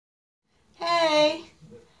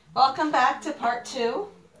Welcome back to part 2.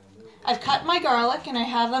 I've cut my garlic and I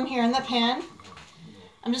have them here in the pan.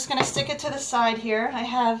 I'm just going to stick it to the side here. I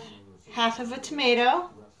have half of a tomato.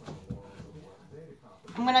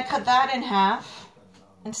 I'm going to cut that in half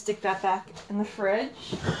and stick that back in the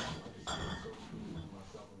fridge.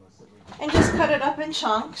 And just cut it up in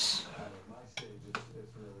chunks.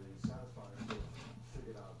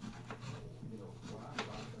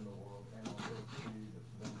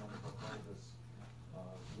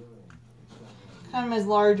 Cut them as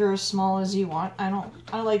large or as small as you want.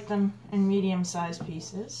 I like them in medium-sized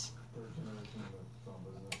pieces.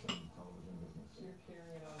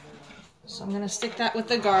 So I'm going to stick that with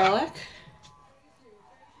the garlic.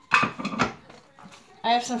 I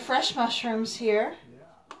have some fresh mushrooms here.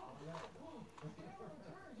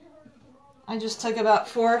 I just took about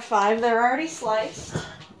 4 or 5. They're already sliced.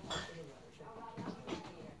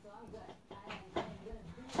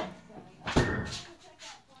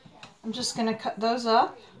 I'm just going to cut those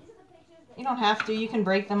up. You don't have to, you can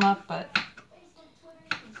break them up, but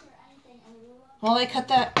while I cut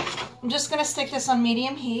that, I'm just going to stick this on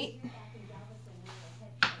medium heat.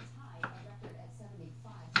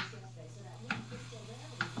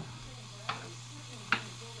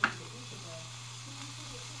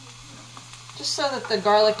 Just so that the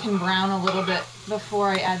garlic can brown a little bit before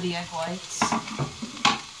I add the egg whites.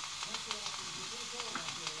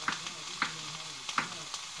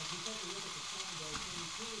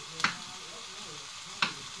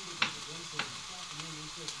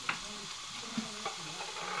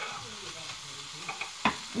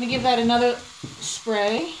 Let me give that another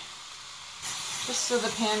spray, just so the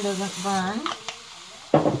pan doesn't burn.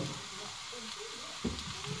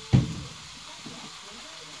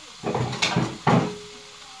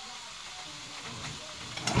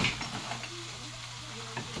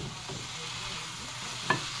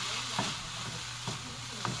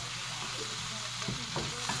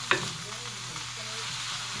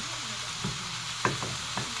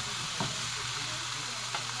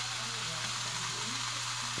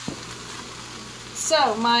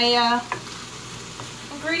 So my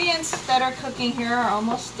ingredients that are cooking here are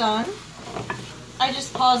almost done. I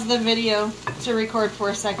just paused the video to record for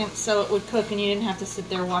a second so it would cook and you didn't have to sit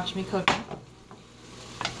there and watch me cook.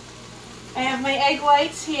 I have my egg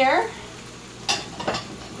whites here.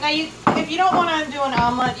 Now if you don't want to do an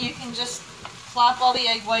omelet, you can just plop all the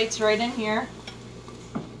egg whites right in here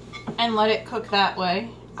and let it cook that way.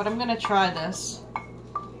 But I'm going to try this.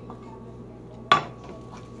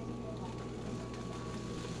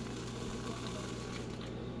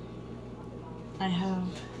 I have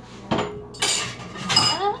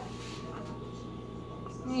that.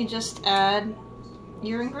 You just add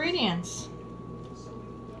your ingredients.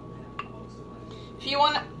 If you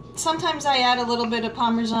want, sometimes I add a little bit of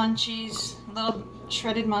Parmesan cheese, a little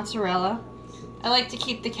shredded mozzarella. I like to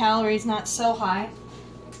keep the calories not so high.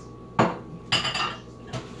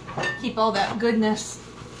 Keep all that goodness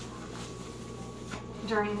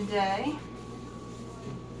during the day.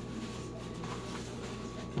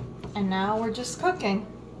 And now we're just cooking.